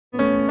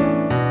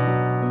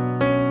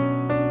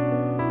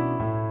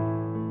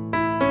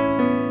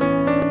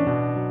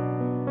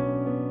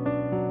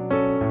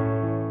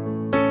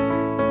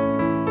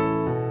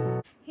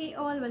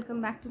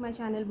welcome back to my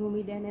channel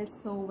Bhoomi Dennis.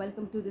 So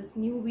welcome to this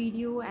new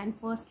video, and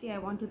firstly I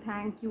want to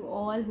thank you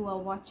all who are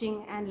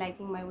watching and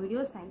liking my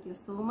videos. Thank you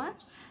so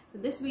much. So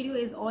this video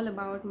is all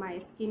about my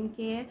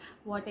skincare,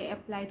 what I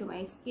apply to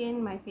my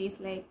skin, my face,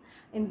 like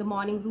in the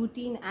morning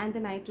routine and the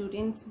night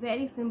routine. It's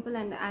very simple,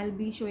 and I'll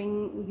be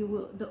showing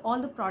you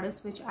all the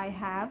products which I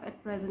have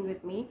at present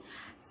with me.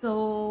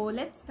 So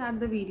let's start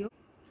the video.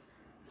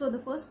 So the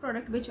first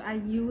product which I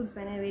use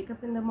when I wake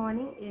up in the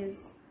morning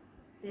is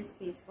this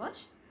face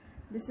wash.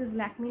 This is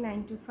Lakme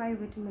 925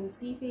 Vitamin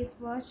C face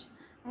wash.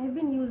 I have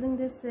been using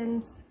this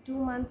since 2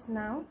 months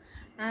now,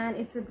 and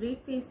it's a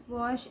great face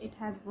wash. It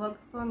has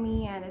worked for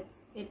me, and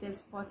it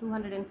is for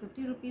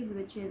 250 rupees,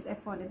 which is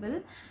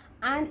affordable,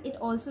 and it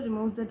also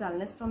removes the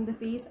dullness from the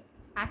face.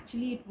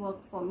 Actually it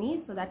worked for me,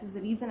 so that is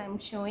the reason I'm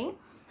showing.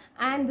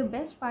 And the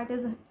best part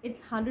is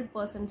it's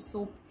 100%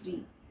 soap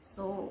free,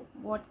 so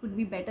what could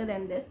be better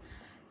than this?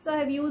 So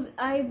I've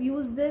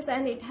used this,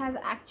 and it has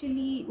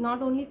actually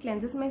not only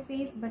cleanses my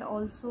face, but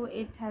also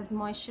it has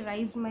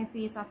moisturized my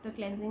face after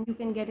cleansing. You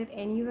can get it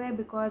anywhere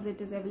because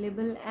it is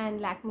available, and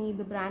Lakme,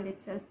 the brand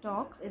itself,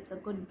 talks. It's a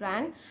good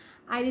brand.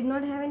 I did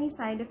not have any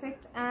side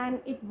effects,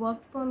 and it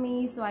worked for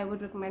me, so I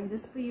would recommend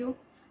this for you.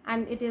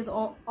 And it is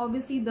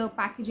obviously the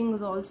packaging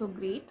was also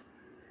great.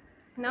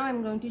 Now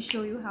I'm going to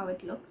show you how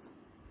it looks.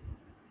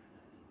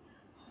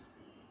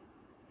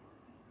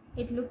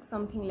 It looks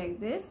something like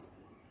this.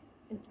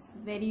 It's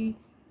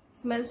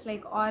smells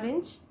like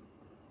orange,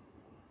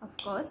 of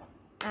course,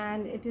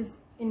 and it is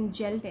in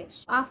gel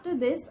texture. After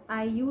this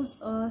I use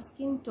a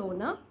skin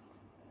toner.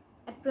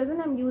 At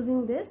present I'm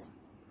using this.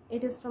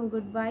 It is from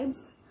Good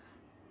Vibes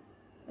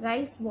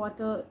rice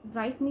water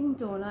brightening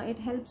toner. It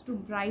helps to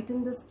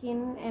brighten the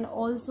skin, and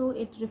also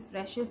it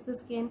refreshes the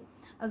skin.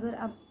 अगर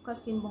आपका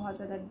skin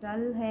बहुत ज़्यादा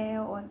dull है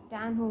और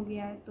tan हो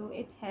गया है तो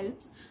it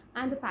helps,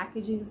 and the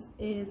packaging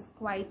is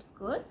quite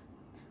good.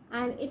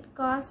 And it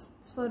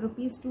costs for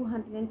rupees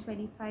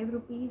 225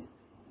 rupees,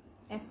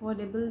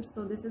 affordable.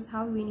 So this is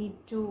how we need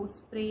to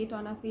spray it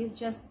on our face.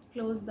 Just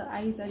close the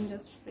eyes and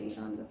just spray it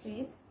on the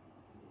face.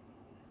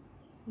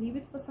 Leave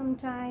it for some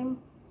time.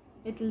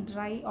 It will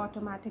dry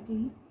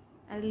automatically,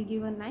 and it will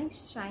give a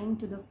nice shine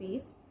to the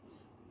face.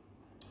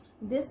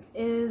 This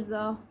is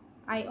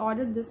I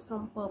ordered this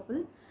from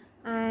Purple,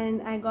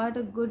 and I got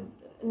a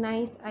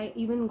I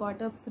even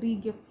got a free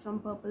gift from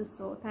Purple,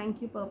 so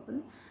thank you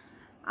Purple.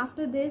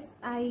 After this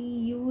I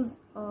use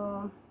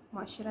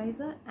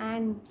moisturizer,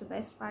 and the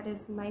best part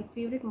is my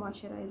favorite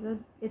moisturizer.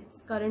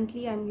 It's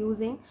currently I'm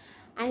using,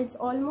 and it's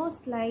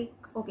almost like,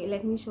 okay,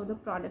 let me show the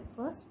product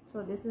first.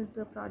 So this is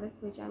the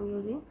product which I'm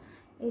using.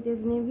 It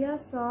is Nivea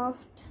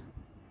Soft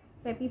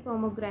Peppy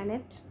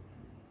Pomegranate.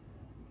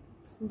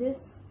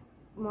 This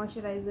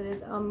moisturizer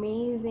is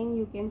amazing.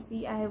 You can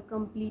see I have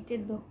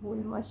completed the whole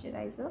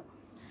moisturizer.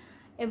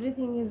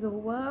 Everything is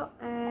over,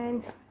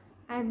 and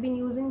I've been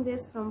using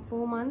this from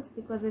 4 months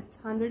because it's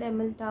 100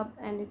 ml tub,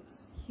 and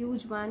it's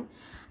huge one.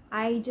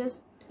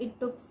 It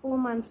took 4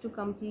 months to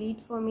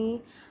complete for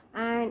me,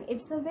 and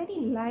it's a very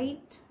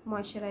light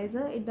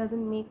moisturizer. It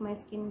doesn't make my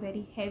skin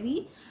very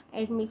heavy.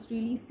 It makes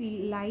really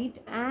feel light,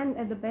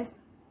 and the best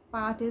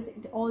part is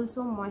it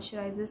also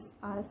moisturizes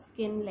our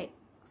skin like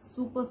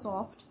super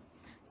soft.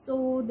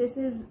 So this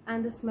is,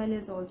 and the smell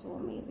is also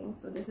amazing.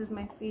 So this is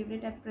my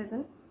favorite at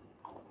present,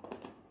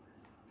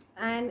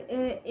 and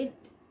it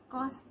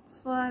costs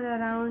for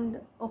around,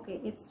 okay,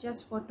 it's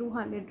just for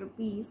 200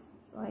 rupees.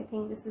 So I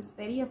think this is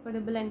very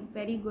affordable and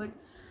very good.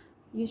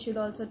 You should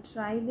also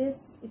try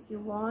this if you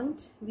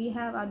want. We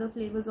have other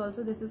flavors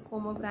also. This is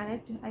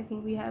pomegranate. I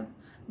think we have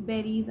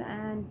berries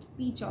and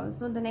peach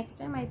also. The next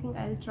time I think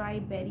I'll try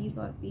berries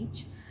or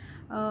peach.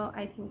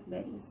 I think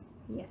berries,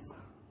 yes.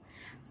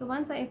 So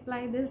once I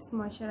apply this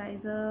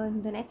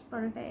moisturizer, the next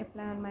product I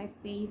apply on my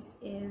face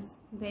is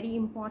very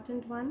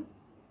important one,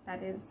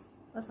 that is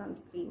a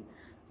sunscreen.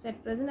 So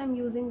at present I'm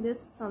using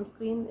this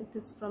sunscreen. It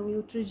is from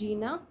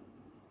Neutrogena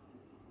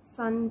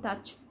Sun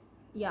Touch.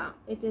 Yeah,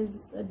 it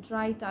is a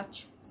dry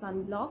touch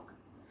sunblock,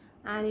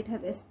 and it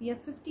has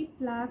SPF 50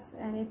 plus,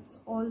 and it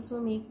also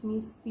makes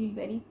me feel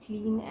very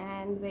clean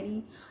and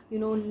very,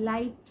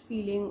 light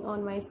feeling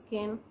on my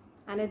skin,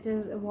 and it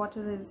is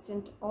water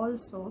resistant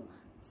also.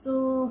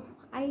 So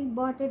I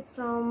bought it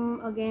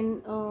from,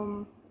 again,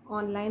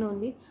 online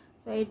only.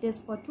 So it is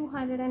for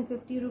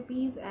 250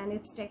 rupees, and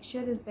its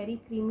texture is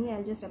very creamy.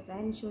 I'll just apply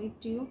and show it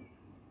to you.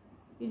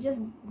 You just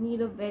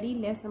need a very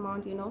less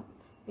amount,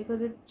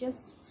 because it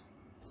just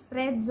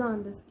spreads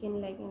on the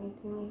skin like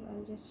anything.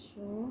 I'll just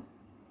show.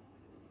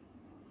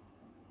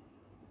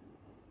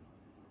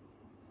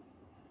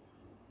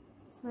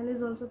 Smell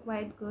is also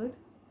quite good.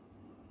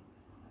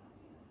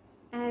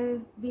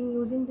 I've been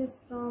using this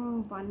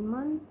from 1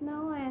 month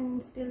now,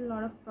 and still a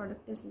lot of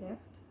product is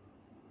left.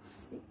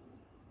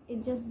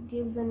 It just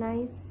gives a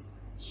nice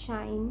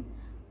shine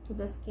to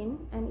the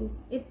skin, and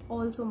it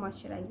also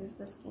moisturizes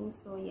the skin.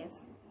 So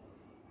yes,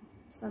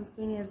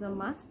 sunscreen is a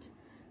must.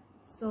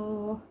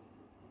 So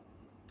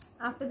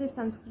after this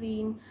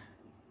sunscreen,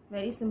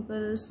 very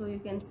simple. So you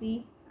can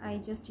see I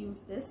just use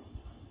this.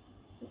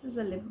 This is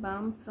a lip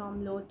balm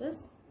from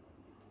Lotus.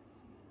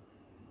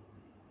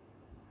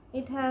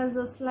 It has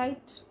a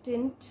slight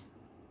tint.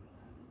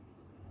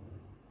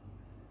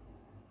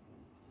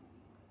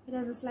 It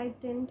has a slight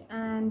tint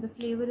and the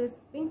flavor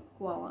is pink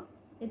guava.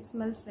 It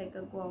smells like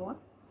a guava.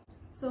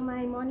 So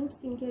my morning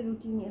skincare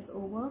routine is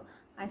over.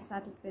 I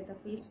started with a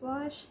face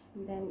wash,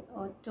 then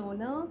a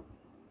toner,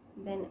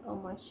 then a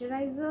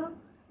moisturizer.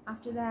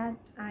 After that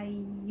I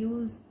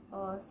use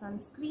a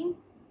sunscreen,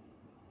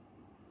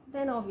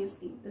 then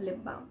obviously the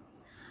lip balm.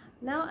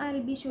 Now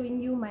I'll be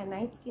showing you my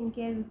night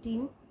skincare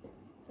routine.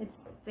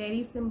 It's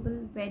very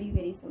simple,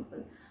 very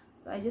simple.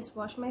 So I just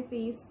wash my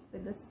face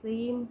with the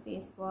same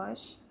face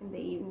wash in the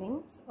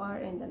evenings or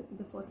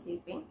before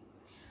sleeping,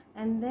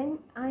 and then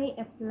I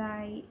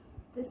apply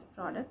this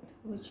product,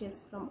 which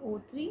is from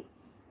O3.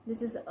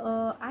 This is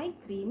a eye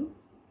cream.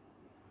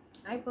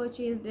 I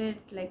purchased it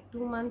like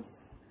 2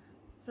 months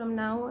from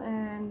now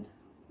and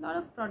a lot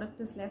of product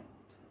is left.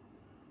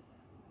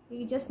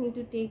 You just need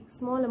to take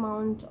small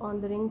amount on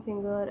the ring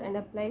finger and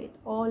apply it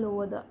all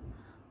over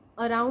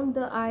around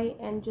the eye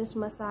and just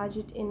massage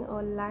it in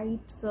a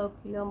light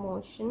circular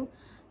motion.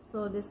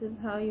 So this is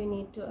how you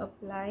need to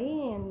apply,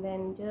 and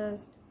then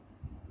just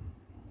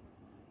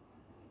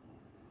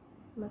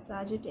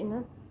massage it in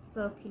a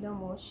circular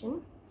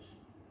motion.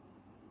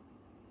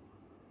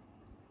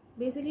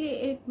 Basically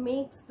it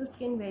makes the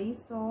skin very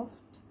soft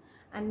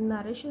and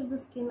nourishes the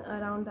skin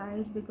around the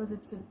eyes because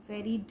it's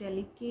very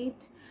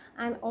delicate,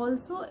 and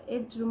also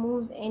it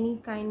removes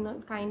any kind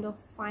of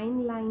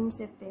fine lines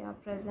if they are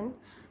present.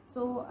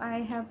 So I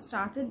have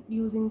started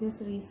using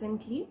this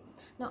recently.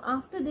 Now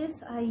after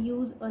this I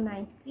use a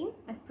night cream.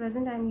 At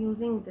present I am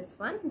using this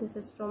one. This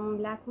is from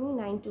Lakme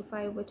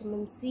 925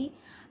 vitamin C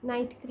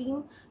night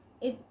cream.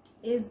 It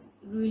is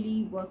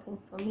really working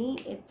for me.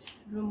 It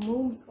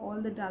removes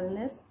all the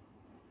dullness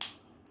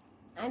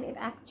and it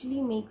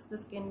actually makes the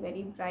skin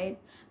very bright.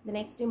 The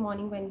next day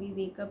morning when we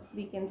wake up,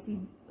 we can see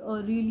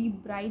a really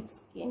bright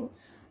skin.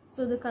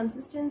 So the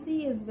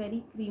consistency is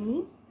very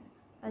creamy.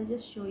 I'll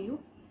just show you.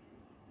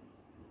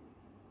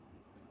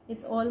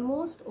 It's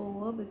almost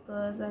over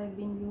because I've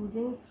been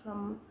using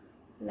from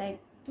like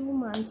 2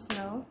 months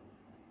now.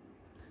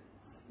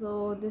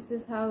 So this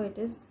is how it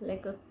is,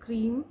 like a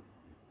cream.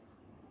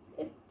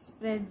 It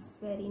spreads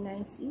very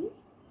nicely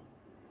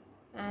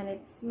and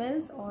it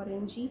smells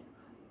orangey.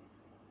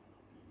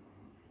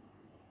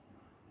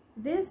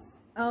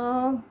 This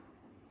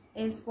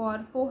is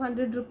for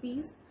 400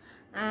 rupees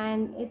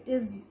and it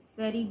is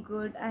very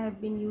good. I have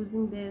been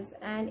using this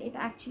and it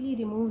actually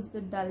removes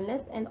the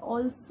dullness and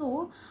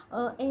also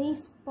any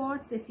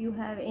spots, if you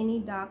have any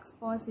dark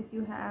spots, if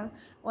you have,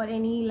 or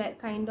any like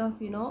kind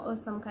of, you know, or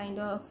some kind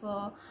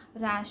of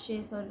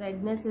rashes or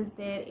redness is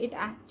there, it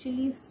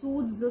actually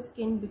soothes the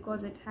skin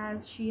because it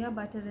has shea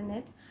butter in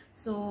it.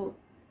 So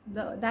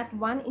that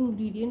one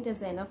ingredient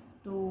is enough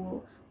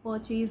to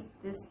purchase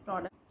this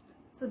product.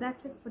 So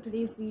that's it for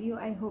today's video.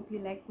 I hope you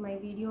liked my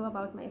video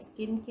about my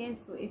skincare.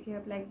 So if you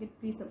have liked it,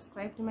 please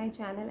subscribe to my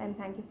channel, and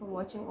thank you for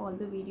watching all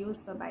the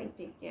videos. Bye bye,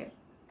 take care.